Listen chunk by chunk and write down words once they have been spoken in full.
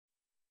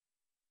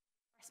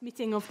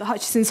Meeting of the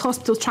Hutchesons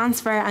Hospital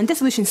Transfer and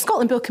Dissolution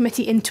Scotland Bill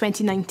Committee in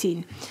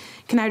 2019.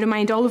 Can I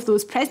remind all of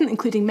those present,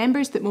 including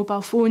members, that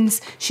mobile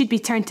phones should be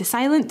turned to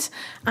silent,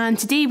 and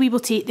today we will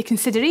take the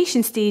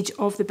consideration stage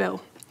of the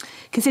bill.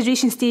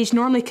 Consideration stage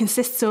normally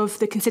consists of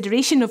the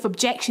consideration of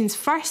objections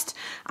first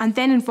and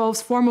then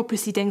involves formal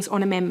proceedings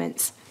on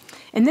amendments.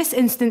 In this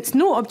instance,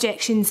 no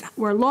objections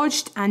were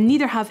lodged and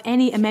neither have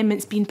any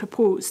amendments been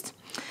proposed.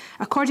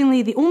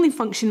 Accordingly, the only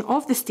function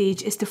of the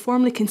stage is to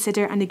formally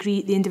consider and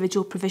agree the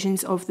individual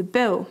provisions of the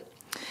bill.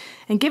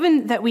 And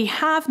given that we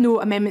have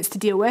no amendments to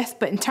deal with,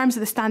 but in terms of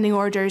the standing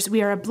orders,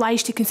 we are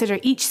obliged to consider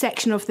each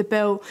section of the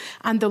bill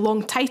and the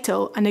long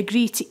title and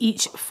agree to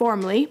each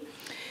formally,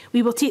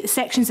 we will take the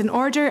sections in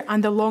order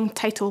and the long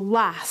title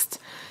last.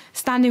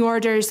 Standing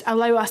orders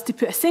allow us to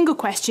put a single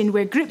question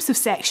where groups of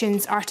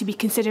sections are to be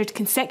considered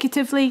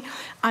consecutively,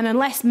 and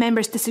unless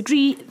members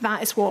disagree,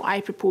 that is what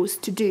I propose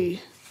to do.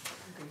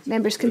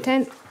 Members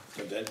content?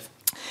 Content.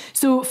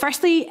 So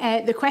firstly,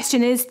 the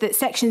question is that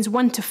sections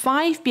 1 to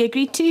 5 be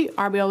agreed to.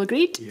 Are we all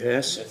agreed?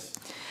 Yes.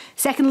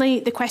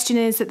 Secondly, the question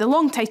is that the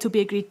long title be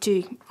agreed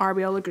to. Are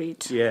we all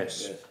agreed?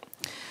 Yes.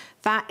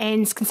 That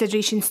ends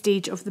consideration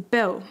stage of the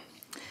bill.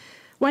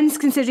 Once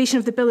consideration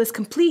of the bill is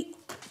complete,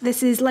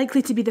 this is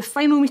likely to be the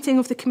final meeting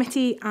of the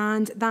committee,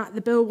 and that the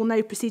bill will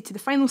now proceed to the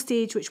final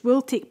stage, which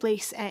will take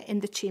place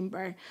in the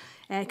chamber.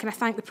 Can I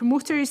thank the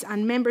promoters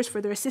and members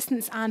for their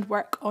assistance and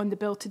work on the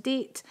bill to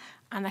date,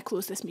 and I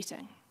close this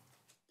meeting.